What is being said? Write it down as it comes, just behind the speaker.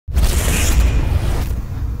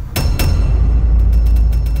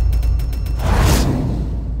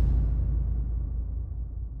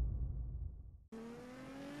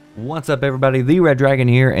What's up, everybody? The Red Dragon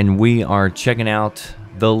here, and we are checking out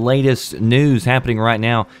the latest news happening right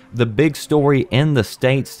now. The big story in the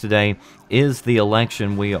States today is the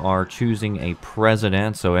election. We are choosing a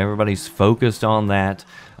president, so everybody's focused on that.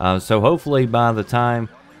 So hopefully by the time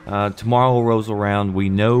tomorrow rolls around, we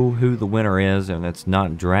know who the winner is, and it's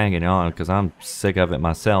not dragging on because I'm sick of it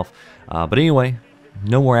myself. But anyway,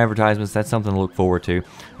 no more advertisements. That's something to look forward to.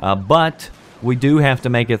 But we do have to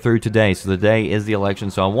make it through today, so today is the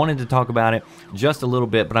election, so I wanted to talk about it just a little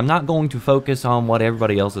bit, but I'm not going to focus on what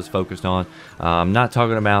everybody else is focused on. I'm not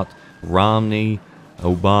talking about Romney,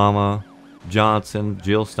 Obama, Johnson,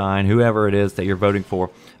 Jill Stein, whoever it is that you're voting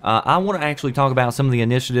for. I want to actually talk about some of the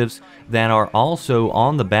initiatives that are also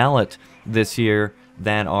on the ballot this year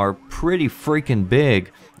that are pretty freaking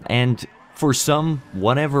big, and for some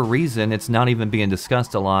whatever reason, it's not even being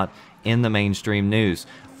discussed a lot in the mainstream news.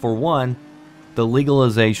 For one, the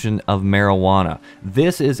legalization of marijuana.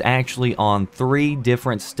 This is actually on 3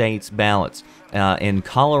 different states' ballots in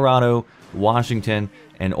Colorado, Washington,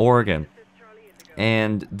 and Oregon.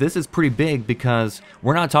 And this is pretty big because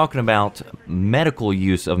we're not talking about medical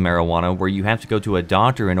use of marijuana where you have to go to a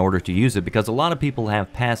doctor in order to use it, because a lot of people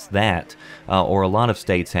have passed that, or a lot of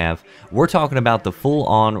states have. We're talking about the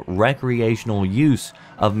full-on recreational use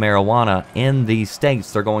of marijuana in these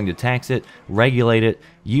states. They're going to tax it, regulate it,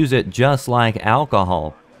 use it just like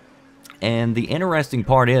alcohol. And the interesting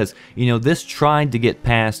part is, you know, this tried to get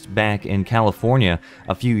passed back in California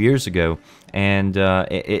a few years ago, and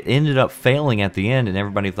it ended up failing at the end, and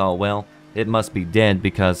everybody thought, well, it must be dead,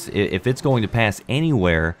 because if it's going to pass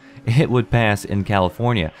anywhere, it would pass in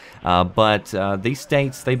California. But these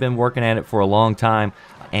states, they've been working at it for a long time,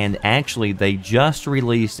 and actually they just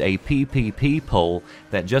released a PPP poll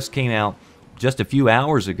that just came out just a few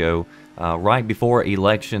hours ago, right before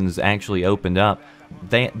elections actually opened up,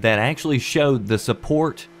 that actually showed the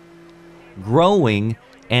support growing,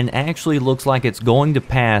 and actually looks like it's going to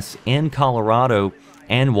pass in Colorado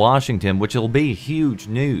and Washington, which will be huge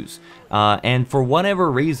news. And for whatever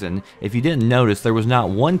reason, if you didn't notice, there was not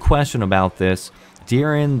one question about this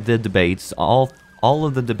during the debates. All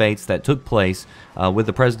of the debates that took place with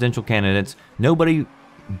the presidential candidates, nobody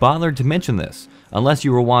bothered to mention this, unless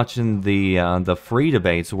you were watching the free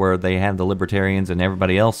debates where they had the libertarians and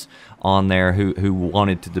everybody else on there who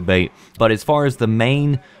wanted to debate. But as far as the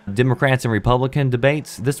main Democrats and Republican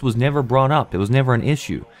debates, this was never brought up. It was never an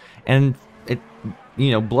issue, and it,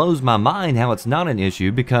 you know, blows my mind how it's not an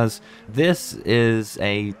issue, because this is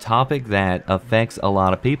a topic that affects a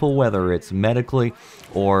lot of people, whether it's medically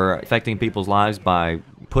or affecting people's lives by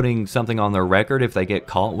putting something on their record if they get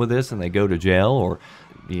caught with this and they go to jail, or,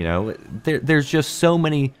 you know, there's just so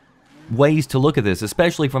many ways to look at this,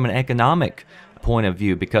 especially from an economic point of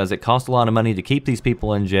view, because it costs a lot of money to keep these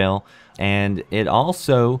people in jail, and it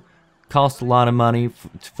also costs a lot of money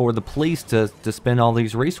for the police to spend all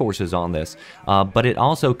these resources on this. But it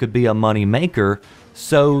also could be a money maker,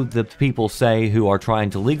 so the people say who are trying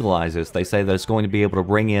to legalize this. They say that it's going to be able to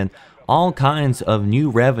bring in all kinds of new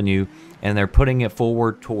revenue, and they're putting it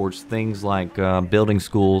forward towards things like building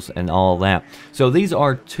schools and all that. So these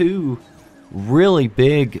are 2 really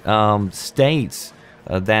big states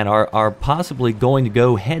that are possibly going to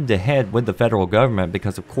go head-to-head with the federal government,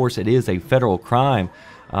 because of course it is a federal crime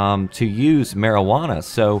to use marijuana.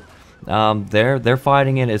 So they're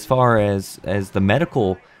fighting it as far as the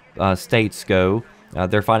medical states go.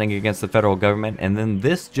 They're fighting against the federal government, and then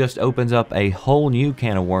this just opens up a whole new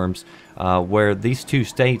can of worms, where these 2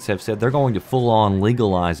 states have said they're going to full-on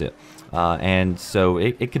legalize it. And so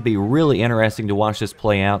it could be really interesting to watch this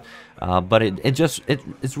play out. But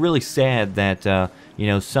it's really sad that you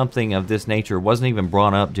know, something of this nature wasn't even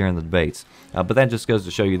brought up during the debates. But that just goes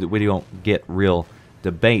to show you that we don't get real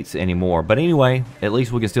debates anymore. But anyway, at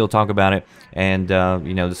least we can still talk about it and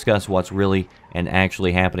you know, discuss what's really and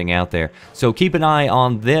actually happening out there. So keep an eye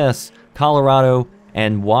on this. Colorado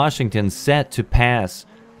and Washington set to pass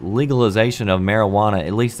legalization of marijuana.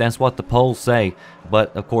 At least that's what the polls say.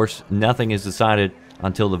 But of course, nothing is decided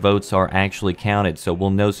until the votes are actually counted. So we'll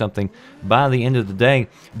know something by the end of the day.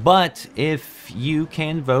 But if you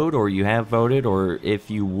can vote, or you have voted, or if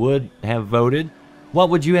you would have voted, what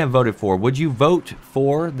would you have voted for? Would you vote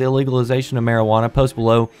for the legalization of marijuana? Post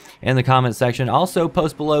below in the comment section. Also,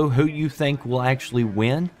 post below who you think will actually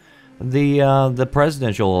win the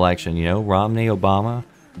presidential election. You know, Romney, Obama.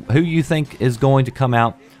 Who you think is going to come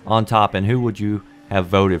out on top, and who would you have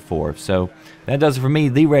voted for? So that does it for me,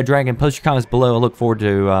 the Red Dragon. Post your comments below. I look forward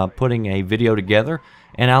to putting a video together,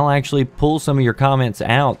 and I'll actually pull some of your comments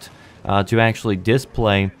out to actually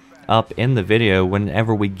display up in the video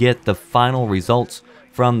whenever we get the final results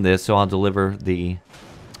from this. So I'll deliver the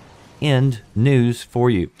end news for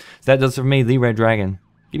you. So that does it for me, The Red Dragon.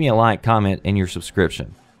 Give me a like, comment, and your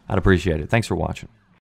subscription. I'd appreciate it. Thanks for watching.